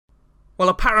Well,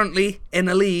 apparently, in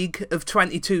a league of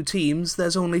 22 teams,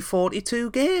 there's only 42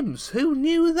 games. Who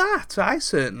knew that? I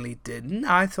certainly didn't.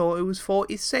 I thought it was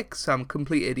 46. I'm a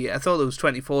complete idiot. I thought there was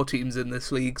 24 teams in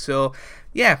this league. So,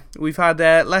 yeah, we've had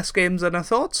less games than I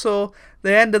thought. So,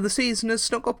 the end of the season has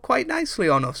snuck up quite nicely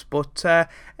on us. But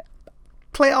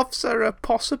playoffs are a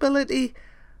possibility,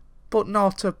 but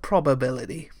not a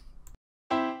probability.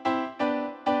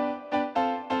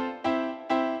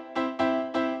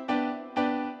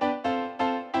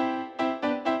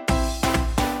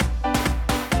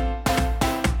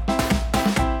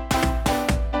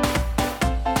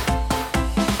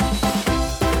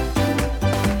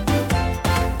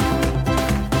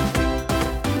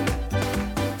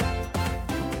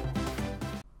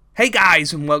 Hey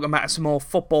guys, and welcome back to some more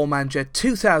Football Manager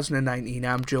 2019.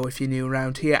 I'm Joe if you're new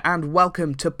around here, and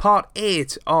welcome to part 9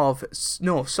 of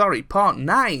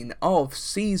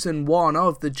Season 1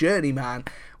 of the Journeyman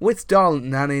with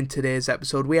Darlington. And in today's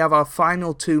episode we have our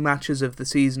final two matches of the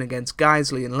season against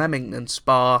Guiseley and Leamington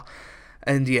Spa.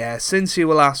 And yeah, since you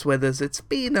were last with us, it's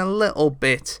been a little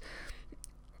bit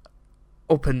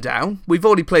up and down. We've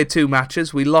only played two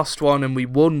matches. We lost one and we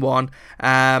won one.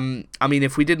 I mean,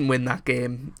 if we didn't win that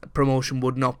game, promotion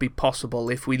would not be possible.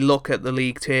 If we look at the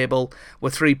league table, we're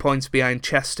 3 points behind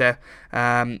Chester,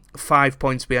 5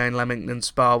 points behind Leamington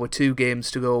Spa with 2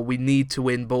 games to go. We need to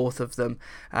win both of them.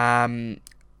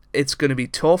 It's going to be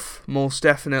tough, most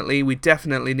definitely. We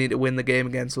definitely need to win the game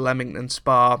against Leamington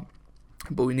Spa,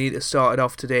 but we need to start it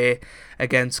off today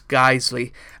against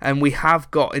Guiseley. And we have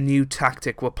got a new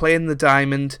tactic. We're playing the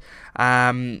diamond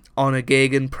on a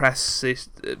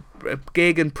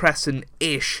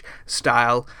gegenpressing-ish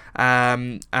style,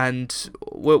 and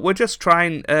we're just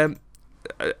trying to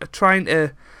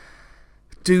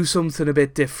do something a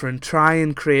bit different, try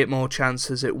and create more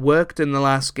chances. It worked in the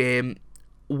last game.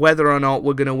 Whether or not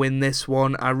we're going to win this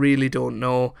one, I really don't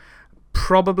know.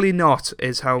 Probably not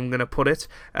is how I'm going to put it.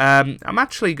 I'm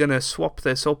actually going to swap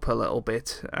this up a little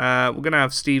bit. We're going to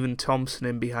have Stephen Thompson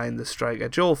in behind the striker.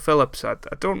 Joel Phillips, I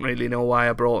don't really know why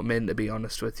I brought him in, to be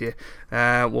honest with you.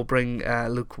 We'll bring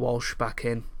Luke Walsh back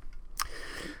in.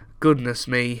 Goodness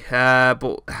me.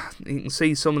 But you can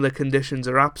see some of the conditions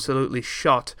are absolutely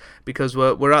shot, because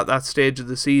we're at that stage of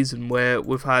the season where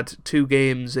we've had 2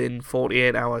 games in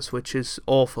 48 hours, which is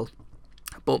awful.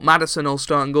 But Madison will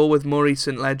start and go with Murray,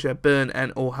 St Ledger, Byrne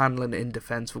and O'Hanlon in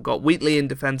defence. We've got Wheatley in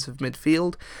defensive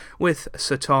midfield with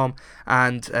Sir Tom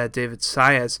and David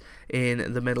Sayers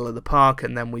in the middle of the park.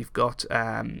 And then we've got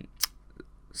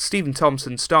Stephen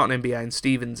Thompson starting in behind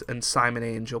Stevens and Simon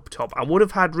Ainge up top. I would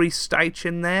have had Rhys Steich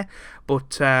in there, but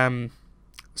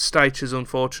Steich has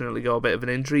unfortunately got a bit of an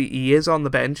injury. He is on the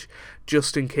bench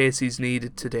just in case he's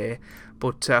needed today,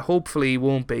 but hopefully he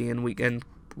won't be, and we can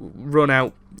run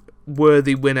out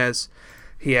worthy winners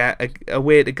here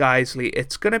away to Guiseley.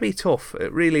 It's going to be tough,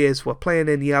 it really is. We're playing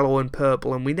in yellow and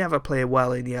purple, and we never play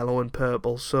well in yellow and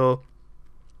purple, so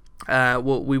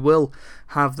we will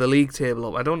have the league table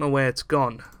up. I don't know where it's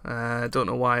gone. I don't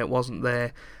know why it wasn't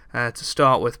there to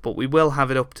start with, but we will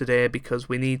have it up today because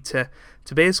we need to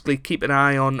basically keep an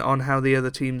eye on how the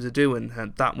other teams are doing,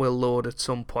 and that will load at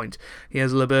some point.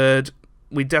 Here's LeBird.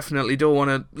 We definitely don't want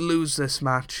to lose this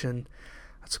match, and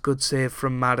that's a good save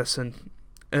from Madison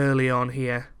early on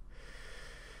here.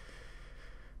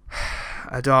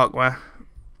 Adakwa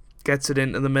gets it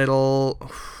into the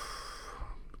middle.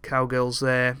 Cowgirls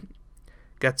there.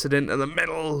 Gets it into the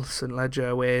middle. St Ledger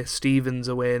away. Stevens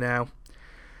away now.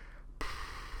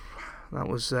 That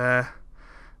was a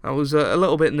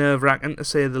little bit nerve-wracking, to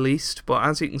say the least. But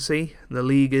as you can see, the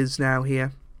league is now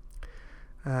here.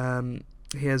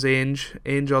 Here's Ainge.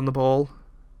 Ainge on the ball.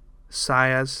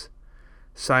 Sayers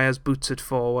boots it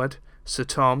forward. Sir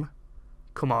Tom,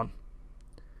 come on.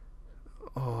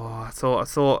 Oh, I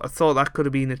thought that could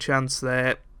have been a chance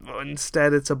there. But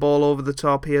instead, it's a ball over the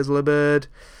top. Here's LeBird.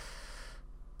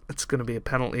 It's going to be a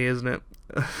penalty, isn't it?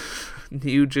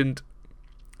 Nugent,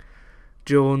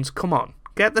 Jones, come on,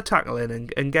 get the tackle in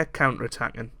and get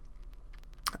counter-attacking.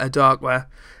 Adakwa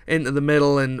into the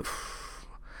middle, and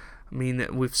I mean,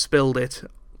 we've spilled it.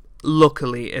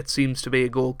 Luckily, it seems to be a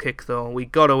goal kick, though. We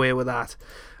got away with that.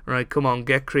 Right, come on,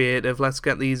 get creative. Let's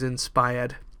get these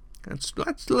inspired.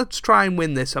 Let's try and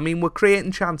win this. I mean, we're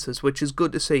creating chances, which is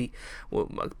good to see.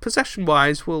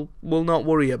 Possession-wise, we'll not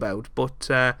worry about, but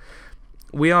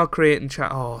we are creating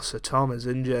chances. Oh, Sir Tom is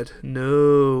injured.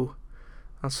 No,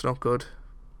 that's not good.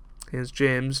 Here's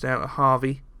James down to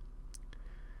Harvey.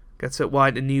 Gets it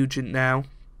wide to Nugent now.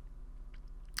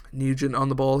 Nugent on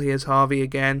the ball. Here's Harvey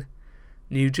again.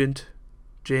 Nugent,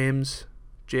 James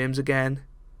again.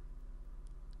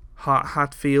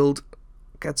 Hatfield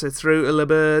gets it through to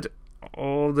LeBird.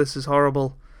 Oh, this is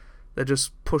horrible. They're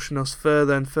just pushing us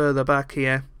further and further back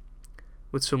here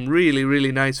with some really,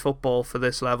 really nice football for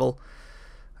this level.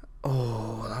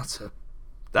 Oh,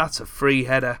 that's a free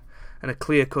header and a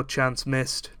clear-cut chance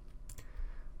missed.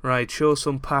 Right, show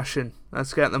some passion.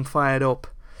 Let's get them fired up.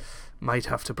 Might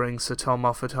have to bring Sir Tom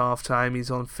off at half-time.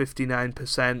 He's on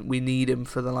 59%. We need him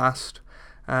for the last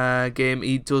game.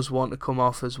 He does want to come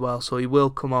off as well, so he will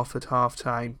come off at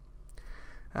half-time.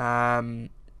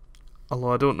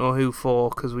 Although I don't know who for,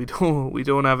 because we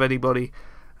don't have anybody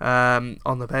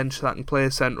on the bench that can play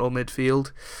central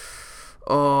midfield.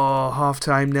 Oh,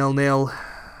 half-time 0-0,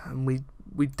 and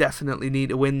we definitely need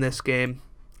to win this game.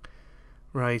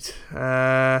 Right.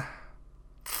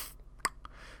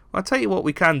 I'll tell you what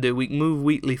we can do. We can move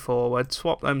Wheatley forward,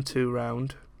 swap them two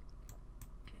round.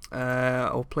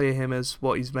 I'll play him as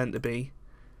what he's meant to be.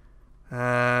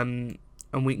 And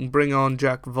we can bring on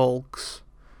Jack Volks,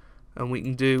 and we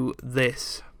can do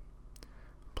this.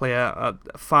 Play a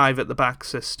 5 at the back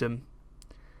system.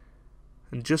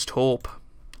 And just hope.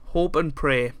 Hope and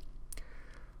pray.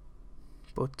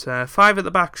 But 5 at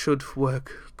the back should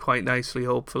work quite nicely,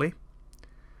 hopefully.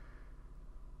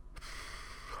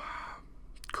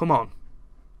 Come on.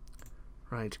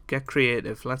 Right, get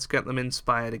creative. Let's get them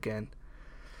inspired again.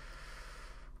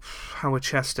 How are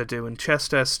Chester doing?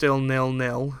 Chester still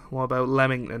 0-0. What about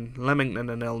Leamington?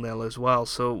 Leamington are 0-0 as well.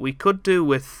 So we could do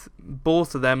with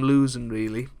both of them losing,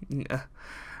 really.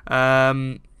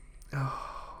 O'Hanlon's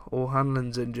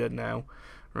injured now.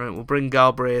 Right, we'll bring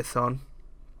Galbraith on.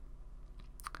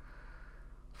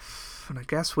 And I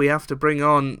guess we have to bring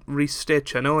on Rhys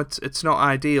Stitch. I know it's not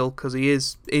ideal because he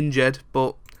is injured,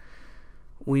 but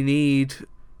we need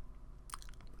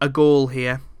a goal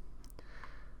here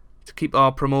to keep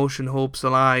our promotion hopes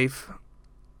alive.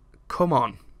 Come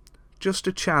on, just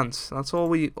a chance. That's all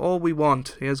we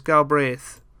want. Here's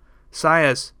Galbraith.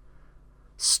 Sires.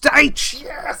 Stitch,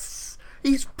 yes,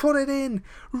 he's put it in.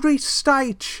 Rhys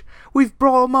Stitch. We've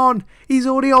brought him on. He's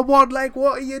only on one leg.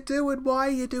 What are you doing? Why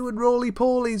are you doing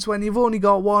roly-polies when you've only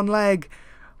got one leg?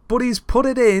 But he's put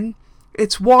it in.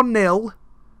 It's 1-0.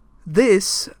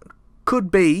 This could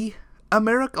be a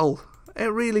miracle.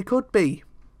 It really could be.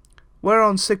 We're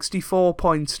on 64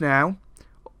 points now.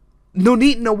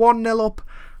 Nuneaton are 1-0 up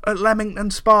at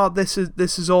Leamington Spa. This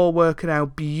is all working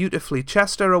out beautifully.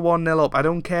 Chester are 1-0 up. I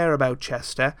don't care about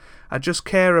Chester. I just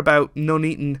care about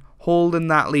Nuneaton holding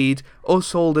that lead,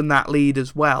 us holding that lead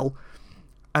as well.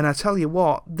 And I tell you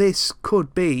what, this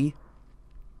could be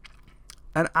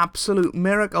an absolute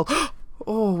miracle.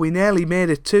 Oh, we nearly made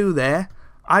it 2 there.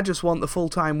 I just want the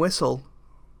full-time whistle.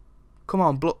 Come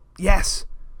on, yes.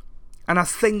 And I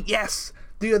think, yes,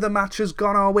 the other match has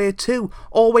gone our way too.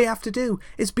 All we have to do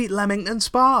is beat Leamington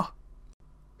Spa.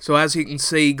 So as you can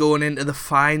see, going into the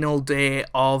final day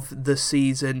of the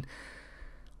season,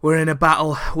 we're in a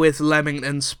battle with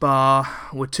Leamington Spa.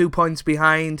 We're 2 points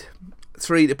behind,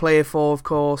 3 to play for, of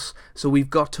course. So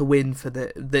we've got to win for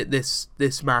this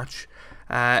match.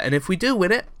 And if we do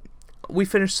win it, we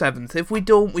finish 7th. If we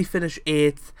don't, we finish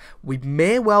 8th. We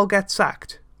may well get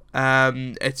sacked.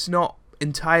 It's not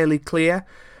entirely clear.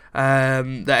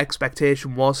 The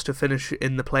expectation was to finish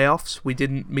in the playoffs. We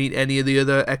didn't meet any of the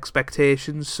other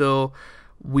expectations, so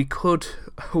we could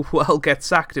well get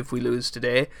sacked if we lose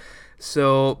today.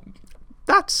 So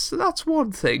that's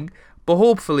one thing, but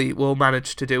hopefully we'll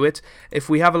manage to do it. If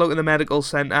we have a look at the medical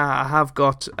centre, I have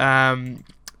got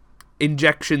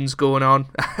injections going on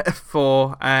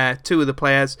for 2 of the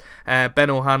players, Ben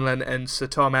O'Hanlon and Sir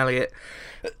Tom Elliott.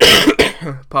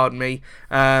 Pardon me.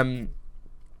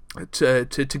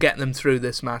 To get them through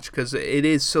this match, because it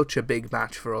is such a big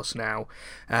match for us now.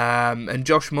 And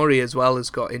Josh Murray as well has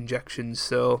got injections,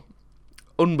 so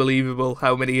unbelievable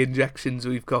how many injections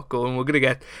we've got going. We're going to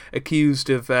get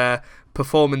accused of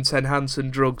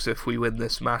performance-enhancing drugs if we win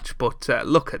this match, but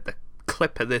look at the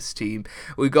clip of this team.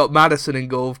 We've got Madison in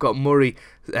goal, we've got Murray,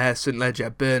 St Ledger,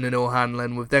 Byrne and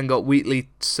O'Hanlon. We've then got Wheatley,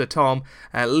 Sir Tom,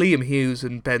 Liam Hughes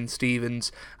and Ben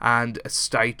Stevens, and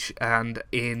Stitch and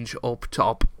Ainge up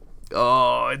top.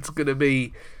 Oh, it's going to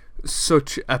be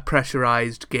such a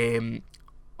pressurised game.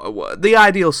 The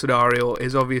ideal scenario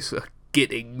is obviously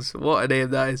Giddings. What a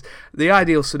name that is. The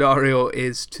ideal scenario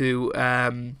is to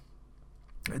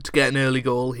get an early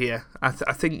goal here. I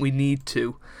think we need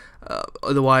to.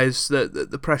 Otherwise,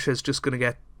 the pressure is just going to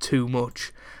get too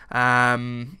much.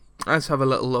 Let's have a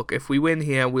little look. If we win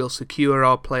here, we'll secure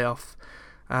our playoff.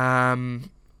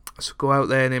 So go out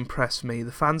there and impress me.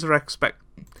 The fans are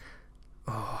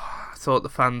I thought the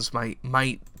fans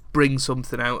might bring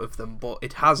something out of them, but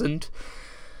it hasn't.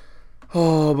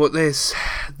 Oh, but this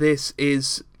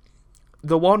is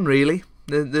the one, really.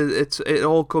 It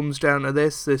all comes down to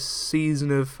this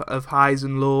season of highs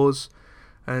and lows,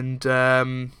 and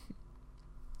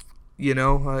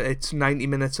it's 90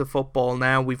 minutes of football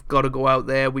now. We've got to go out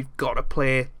there. We've got to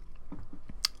play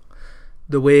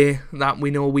the way that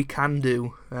we know we can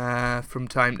do from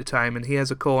time to time. And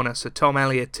here's a corner, so Tom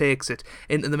Elliott takes it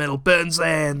into the middle, Burns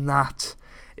there, and that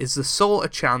is the sort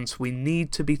of chance we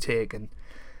need to be taking.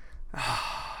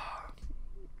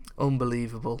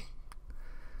 Unbelievable.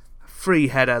 Free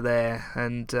header there,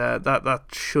 and that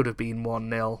should have been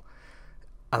 1-0.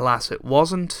 Alas, it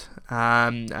wasn't,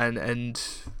 and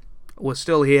we're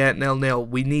still here at 0-0.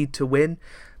 We need to win.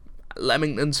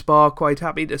 Leamington Spa quite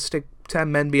happy to stick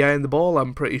 10 men behind the ball,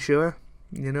 I'm pretty sure.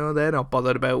 They're not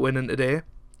bothered about winning today.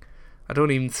 I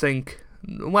don't even think...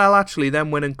 Well, actually,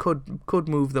 them winning could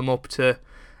move them up to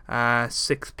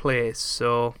 6th place,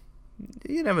 so...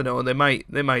 You never know, they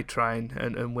might try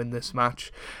and win this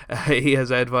match.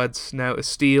 Here's Edwards now to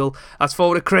steal. That's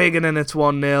forward to Cragen, and it's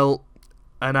 1-0.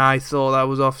 And I thought that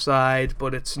was offside,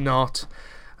 but it's not.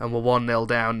 And we're 1-0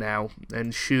 down now.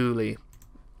 And surely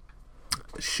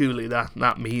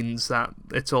that means that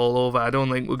it's all over. I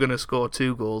don't think we're going to score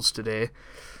 2 goals today.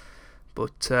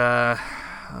 But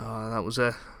that was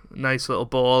a nice little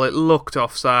ball. It looked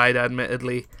offside,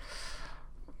 admittedly.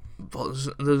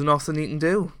 But there's nothing you can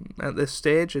do at this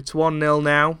stage. It's 1-0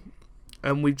 now,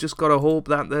 and we've just got to hope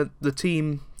that the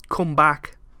team come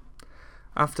back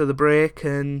after the break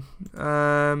and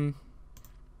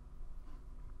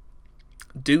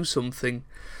do something.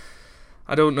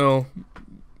 I don't know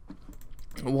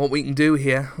what we can do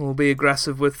here. We'll be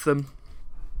aggressive with them.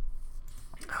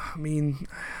 I mean,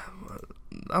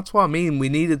 that's what I mean. We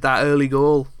needed that early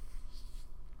goal.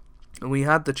 And we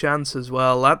had the chance as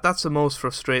well. That's the most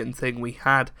frustrating thing. We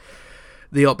had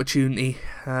the opportunity,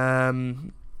 not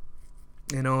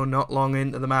long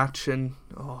into the match, and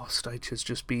Stiche has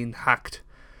just been hacked,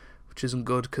 which isn't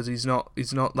good because he's not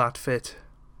that fit.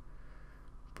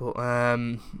 But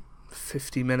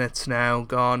 50 minutes now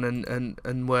gone,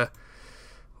 and we're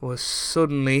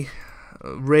suddenly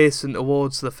racing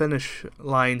towards the finish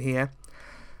line here.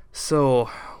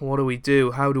 So what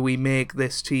do? How do we make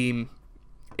this team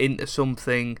into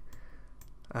something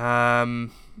a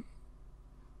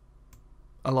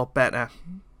lot better?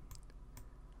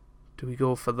 Do we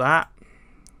go for that?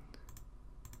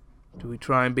 Do we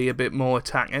try and be a bit more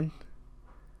attacking?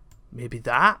 Maybe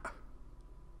that?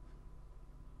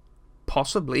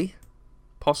 Possibly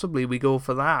we go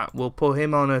for that. We'll put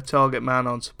him on a target man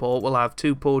on support. We'll have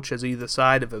 2 poachers either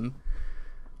side of him.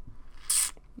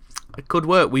 It could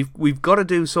work. We've got to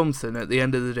do something at the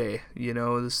end of the day.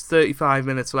 There's 35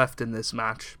 minutes left in this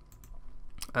match.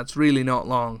 That's really not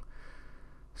long.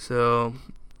 So,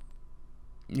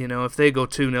 if they go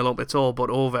 2-0 up, it's all but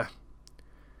over.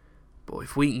 But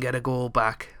if we can get a goal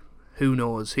back, who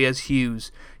knows? Here's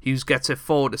Hughes. Hughes gets it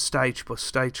forward to Stiche, but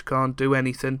Stiche can't do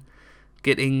anything.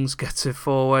 Gittings gets it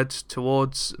forward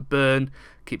towards Byrne.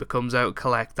 Keeper comes out,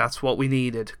 collect. That's what we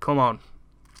needed. Come on.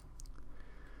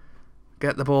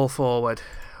 Get the ball forward.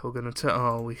 We're going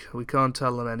to we can't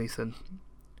tell them anything.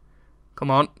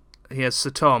 Come on. Here's Sir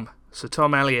Tom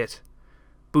Elliott.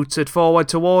 Boots it forward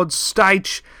towards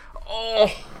Stiche.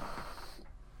 Oh!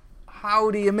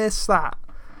 How do you miss that?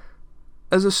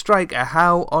 As a striker,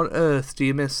 how on earth do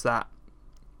you miss that?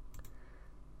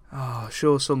 Oh,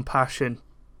 show some passion.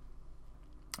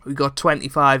 We've got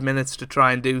 25 minutes to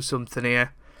try and do something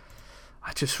here.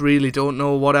 I just really don't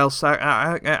know what else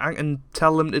I can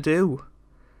tell them to do.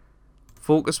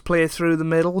 Focus play through the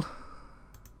middle.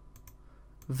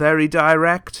 Very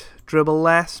direct. Dribble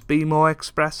less. Be more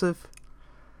expressive.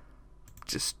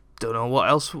 Just don't know what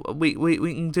else we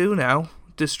can do now.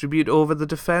 Distribute over the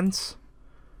defence.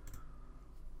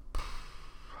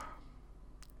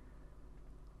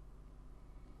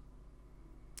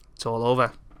 It's all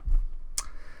over.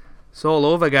 It's all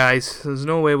over, guys. There's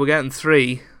no way we're getting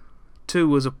 3. 2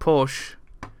 was a push.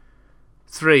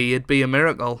 3, it'd be a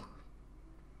miracle.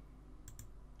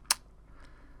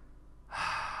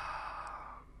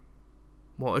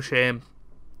 What a shame.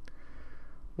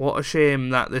 What a shame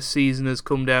that this season has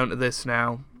come down to this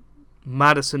now.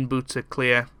 Madison boots it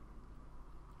clear.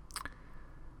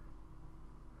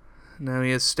 Now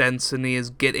here's Stenson,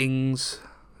 here's Gittings.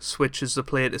 Switches the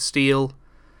play to Steele.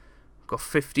 Got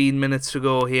 15 minutes to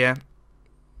go here.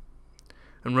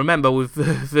 And remember, we've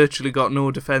virtually got no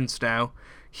defence now.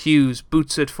 Hughes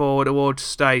boots it forward towards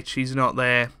Stiche. He's not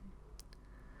there.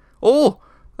 Oh!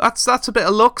 That's a bit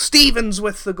of luck. Stevens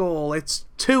with the goal. It's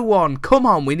 2-1. Come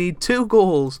on, we need 2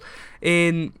 goals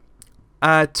in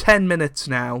 10 minutes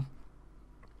now.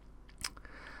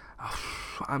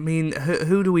 I mean,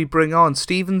 who do we bring on?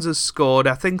 Stevens has scored.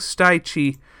 I think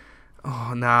Staichi...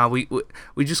 Oh, nah, we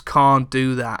just can't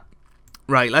do that.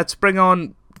 Right, let's bring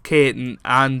on Caton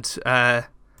and...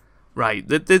 right,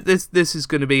 this is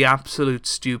going to be absolute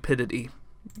stupidity.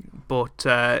 But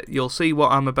you'll see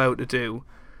what I'm about to do.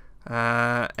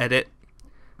 Edit.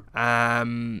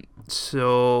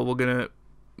 So we're going to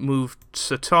move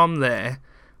Sir Tom there.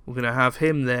 We're going to have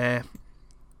him there.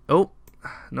 Oh,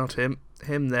 not him.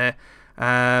 Him there.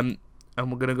 And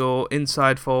we're going to go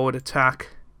inside forward attack.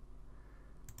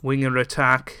 Winger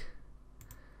attack.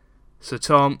 So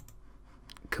Tom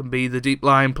can be the deep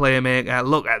line playmaker.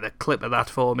 Look at the clip of that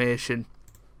formation.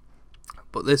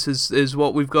 But this is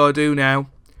what we've got to do now.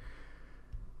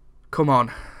 Come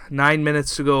on. 9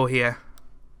 minutes to go here.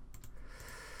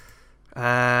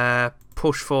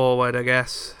 Push forward, I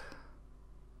guess.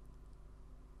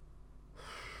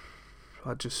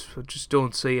 I just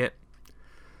don't see it.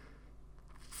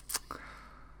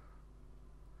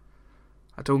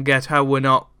 I don't get how we're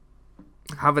not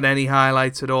having any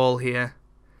highlights at all here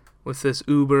with this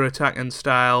uber attacking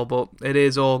style, but it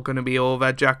is all going to be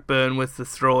over. Jack Byrne with the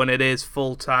throw, and it is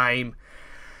full time.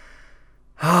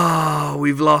 Oh,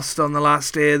 we've lost on the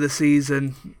last day of the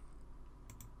season.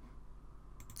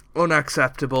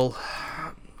 Unacceptable.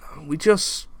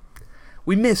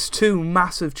 We missed two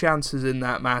massive chances in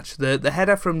that match. The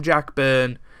header from Jack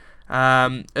Byrne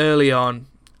early on,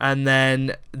 and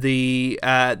then the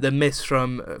miss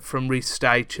from Rhys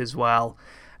Deitch as well.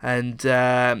 And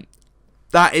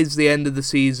that is the end of the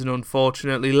season,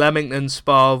 unfortunately. Leamington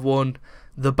Spa have won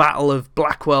the Battle of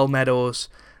Blackwell Meadows.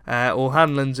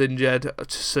 O'Hanlon's injured,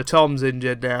 Sir Tom's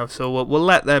injured now, so we'll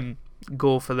let them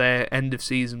go for their end of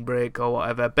season break or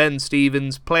whatever. Ben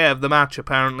Stevens, player of the match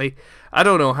apparently. I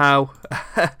don't know how,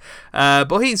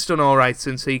 but he's done alright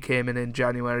since he came in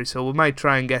January, so we might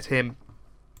try and get him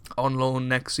on loan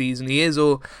next season. He is,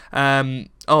 I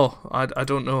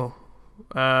don't know.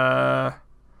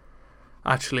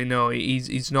 Actually, no,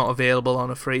 he's not available on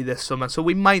a free this summer, so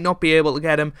we might not be able to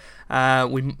get him.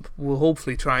 We'll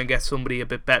hopefully try and get somebody a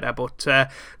bit better, but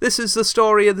this is the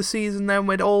story of the season then.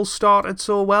 It all started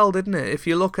so well, didn't it? If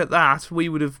you look at that, we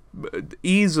would have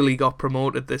easily got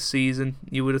promoted this season,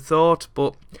 you would have thought,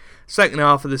 but second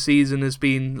half of the season has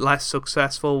been less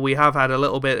successful. We have had a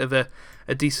little bit of a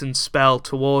decent spell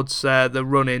towards the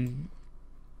run-in,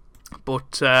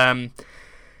 but...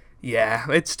 yeah,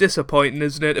 it's disappointing,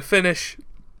 isn't it, to finish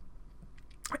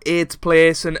 8th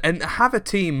place and have a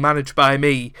team managed by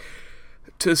me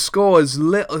to score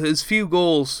as few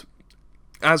goals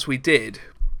as we did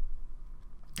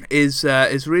is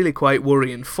really quite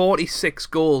worrying. 46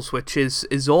 goals, which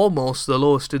is almost the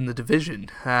lowest in the division.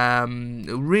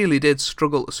 Really did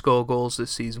struggle to score goals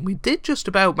this season. We did just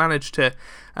about manage to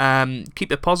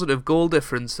keep a positive goal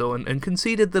difference though, and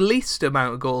conceded the least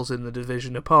amount of goals in the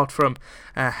division apart from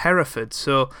Hereford.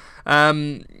 So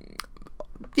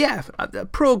yeah,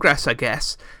 progress, I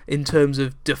guess, in terms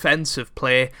of defensive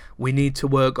play. We need to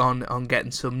work on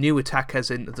getting some new attackers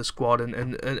into the squad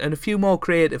and a few more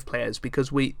creative players,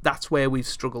 because that's where we've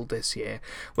struggled this year.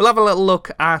 We'll have a little look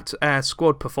at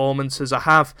squad performances. I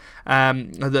have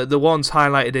the ones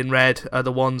highlighted in red are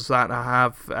the ones that I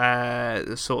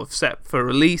have sort of set for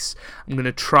release. I'm going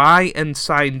to try and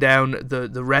sign down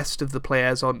the rest of the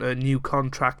players on a new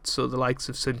contract, so the likes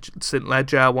of St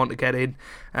Ledger I want to get in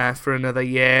for another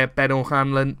year. Ben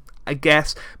O'Hanlon, I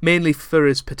guess, mainly for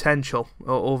his potential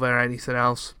over anything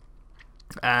else.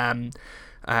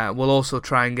 We'll also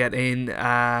try and get in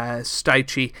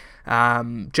Staichi,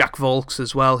 Jack Volks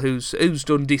as well, who's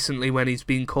done decently when he's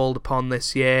been called upon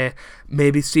this year.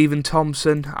 Maybe Stephen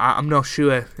Thompson, I'm not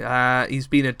sure. He's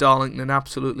been at Darlington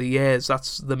absolutely years.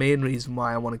 That's the main reason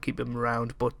why I want to keep him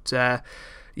around. But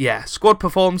yeah, squad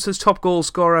performances. Top goal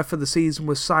scorer for the season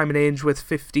was Simon Ainge with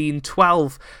 15,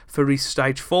 12 for Rhys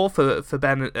Deitch, 4 for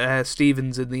Ben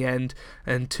Stevens in the end,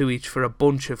 and 2 each for a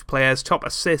bunch of players. Top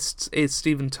assists is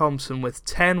Stephen Thompson with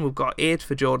 10. We've got 8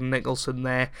 for Jordan Nicholson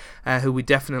there, who we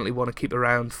definitely want to keep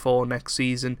around for next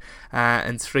season,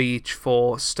 and 3 each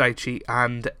for Staichi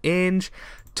and Ainge.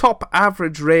 Top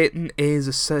average rating is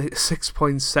a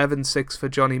 6.76 for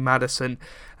Johnny Maddison.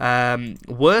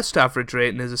 Worst average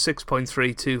rating is a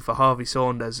 6.32 for Harvey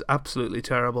Saunders. Absolutely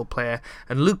terrible player.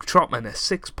 And Luke Trotman, a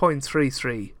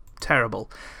 6.33. Terrible.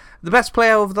 The best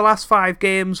player over the last 5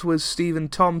 games was Stephen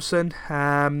Thompson,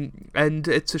 and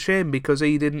it's a shame because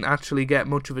he didn't actually get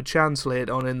much of a chance late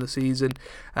on in the season.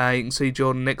 You can see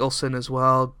Jordan Nicholson as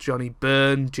well, Johnny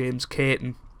Byrne, James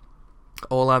Caton,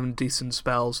 all having decent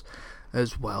spells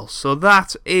as well. So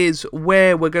that is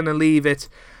where we're going to leave it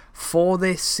for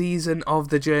this season of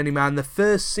the Journeyman, the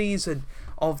first season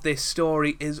of this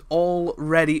story is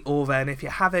already over, and if you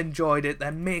have enjoyed it,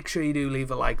 then make sure you do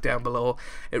leave a like down below.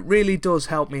 It really does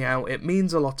help me out. It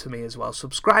means a lot to me as well.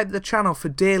 Subscribe to the channel for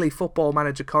daily Football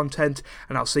Manager content,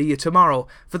 and I'll see you tomorrow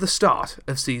for the start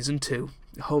of Season 2.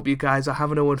 I hope you guys are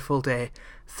having a wonderful day.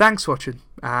 Thanks for watching,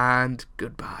 and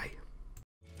goodbye.